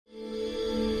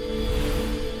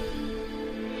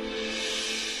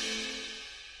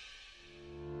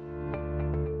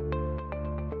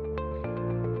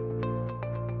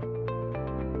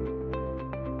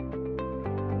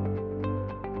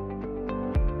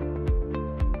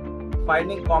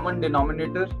finding common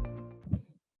denominator.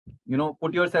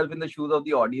 Put yourself in the shoes of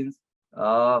the audience.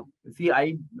 See,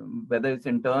 whether it's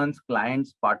interns,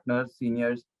 clients, partners,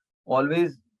 seniors,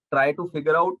 always try to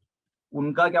figure out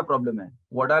unka kya problem hai,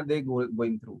 what are they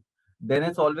going through. Then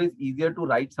it's always easier to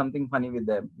write something funny with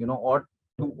them, or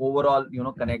to overall,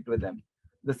 connect with them.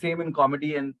 The same in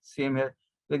comedy and same here.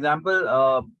 For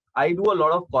example, I do a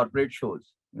lot of corporate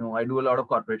shows. I do a lot of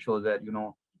corporate shows where,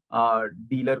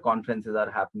 dealer conferences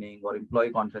are happening or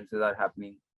employee conferences are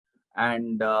happening.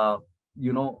 And,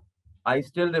 you know, I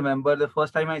still remember the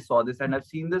first time I saw this, and I've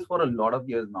seen this for a lot of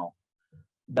years now,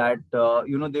 that,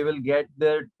 they will get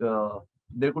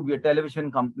there could be a television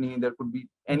company, there could be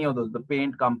any of those, the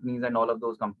paint companies and all of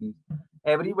those companies.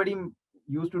 Everybody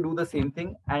used to do the same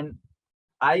thing. And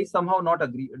I somehow don't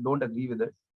agree with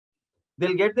it.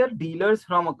 They'll get their dealers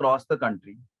from across the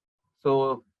country.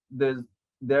 So there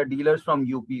are dealers from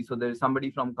UP. So there's somebody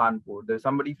from Kanpur, there's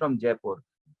somebody from Jaipur,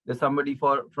 there's somebody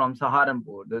from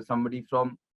Saharanpur, there's somebody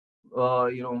from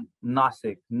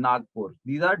Nasik, Nagpur.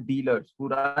 These are dealers who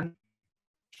run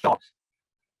shops.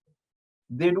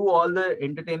 They do all the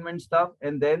entertainment stuff,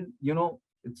 and then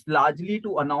it's largely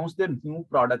to announce their new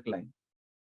product line.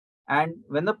 And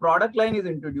when the product line is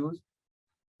introduced,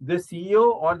 the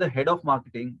CEO or the head of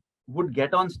marketing would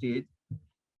get on stage,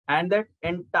 and that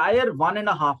entire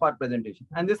 1.5 hour presentation,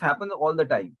 and this happens all the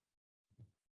time,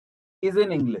 is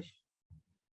in English.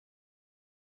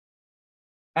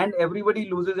 And everybody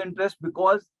loses interest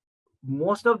because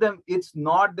most of them, it's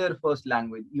not their first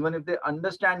language. Even if they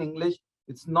understand English,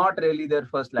 it's not really their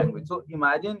first language. So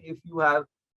imagine if you have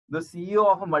the CEO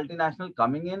of a multinational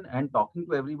coming in and talking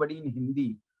to everybody in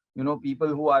Hindi, people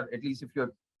who are, at least if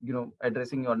you're,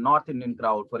 addressing your North Indian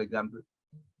crowd, for example,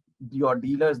 your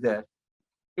dealers there,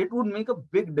 it would make a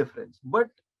big difference. But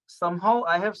somehow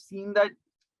I have seen that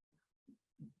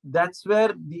that's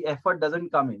where the effort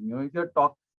doesn't come in. If you're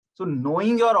so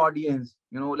knowing your audience,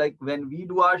 like when we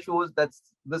do our shows, that's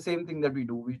the same thing that we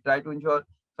do. We try to ensure,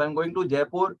 if I'm going to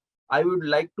Jaipur, I would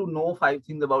like to know 5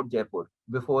 things about Jaipur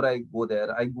before I go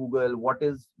there. I Google what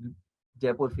is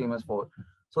Jaipur famous for,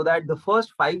 so that the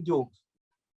first 5 jokes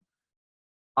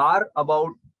are about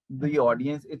the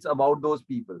audience. It's about those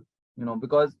people,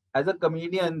 because as a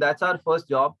comedian, that's our first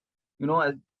job.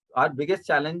 Our biggest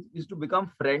challenge is to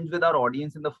become friends with our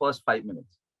audience in the first 5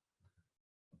 minutes.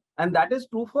 And that is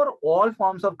true for all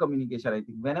forms of communication. I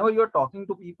think whenever you're talking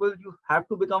to people, you have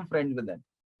to become friends with them.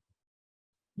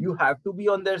 You have to be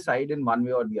on their side in one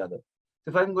way or the other.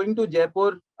 If I'm going to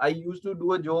Jaipur, I used to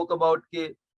do a joke about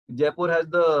Jaipur has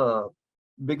the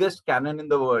biggest cannon in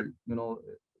the world,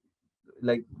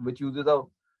 like which uses a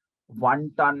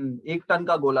 1 ton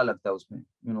ka gola lagta hai usme,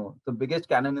 the biggest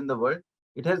cannon in the world.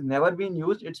 It has never been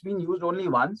used. It's been used only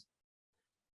once.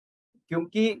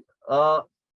 Kyunki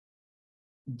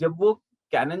जब वो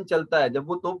cannon चलता है, जब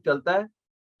वो तोप चलता है,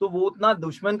 तो वो उतना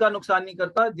दुश्मन का नुकसान नहीं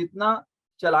करता जितना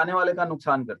चलाने वाले का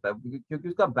नुकसान करता है, क्योंकि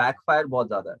उसका बैकफायर बहुत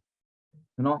ज्यादा है,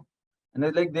 and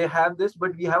it's like they have this,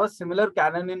 but we have a similar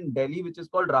cannon in Delhi which is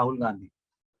called Rahul Gandhi,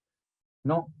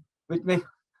 which makes,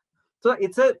 so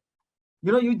it's a,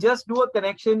 you just do a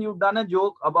connection, you've done a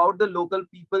joke about the local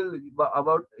people,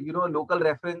 about local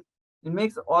reference, it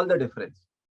makes all the difference.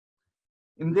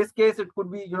 In this case, it could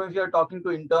be, if you're talking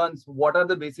to interns, what are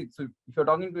the basics? So if you're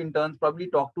talking to interns, probably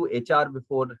talk to HR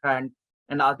beforehand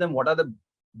and ask them what are the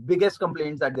biggest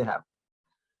complaints that they have.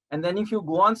 And then if you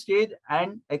go on stage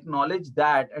and acknowledge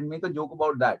that and make a joke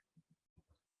about that,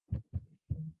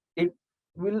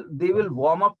 they will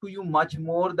warm up to you much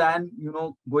more than,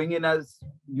 going in as,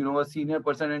 a senior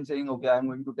person and saying, okay, I'm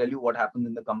going to tell you what happens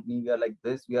in the company. We are like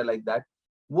this, we are like that.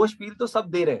 वो spiel तो सब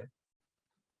दे रहे हैं.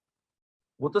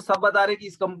 वो तो सब बता रहे कि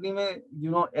इस कंपनी में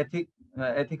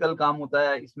एथिकल काम होता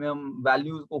है, इसमें हम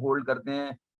वैल्यूज को होल्ड करते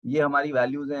हैं, ये हमारी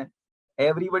वैल्यूज हैं.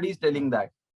 Everybody is telling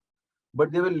that, but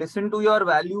they will listen to your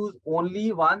values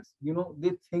only once they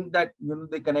think that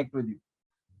they connect with you.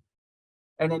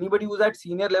 And anybody who's at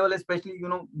senior level, especially,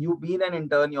 you've been an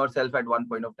intern yourself at one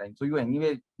point of time, so you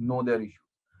anyway know their issues.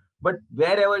 But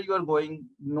wherever you are going,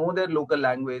 know their local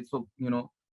language. So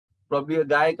probably a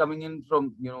guy coming in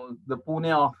from the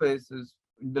Pune office is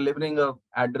delivering a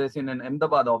address in an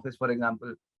Ahmedabad office, for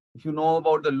example. If you know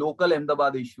about the local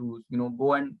Ahmedabad issues,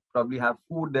 go and probably have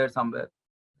food there somewhere,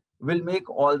 will make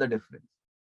all the difference.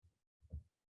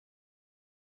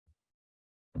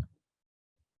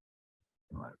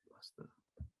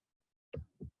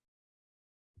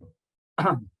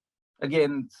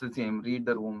 Again, it's the same. Read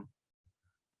the room,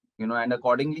 and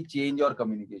accordingly change your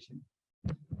communication.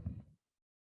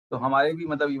 So हमारे भी,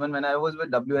 मतलब, even when I was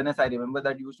with WNS, I remember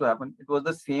that used to happen. It was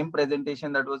the same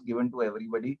presentation that was given to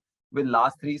everybody. with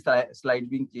last three slides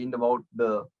being changed about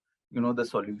the, the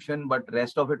solution, but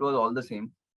rest of it was all the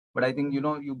same. But I think,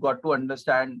 you got to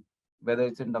understand whether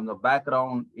it's in terms of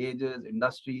background, ages,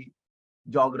 industry,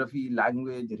 geography,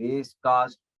 language, race,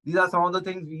 caste. These are some of the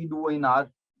things we do in our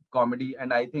comedy.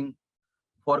 And I think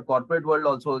for corporate world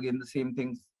also, again, the same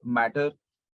things matter.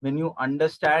 When you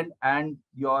understand and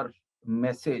your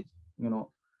message,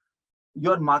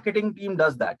 your marketing team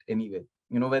does that anyway.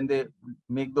 When they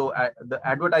make the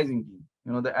advertising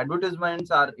team, the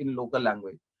advertisements are in local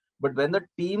language. But when the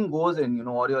team goes in,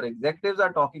 or your executives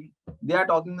are talking, they are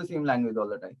talking the same language all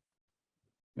the time.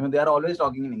 They are always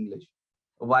talking in English.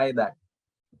 Why that?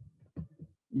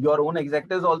 Your own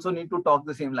executives also need to talk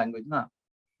the same language, na?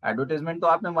 Advertisement तो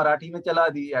आपने मराठी में चला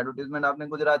दी, advertisement आपने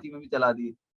गुजराती में भी चला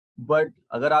दी, but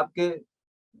अगर आपके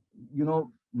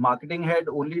marketing head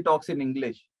only talks in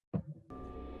English,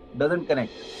 doesn't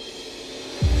connect.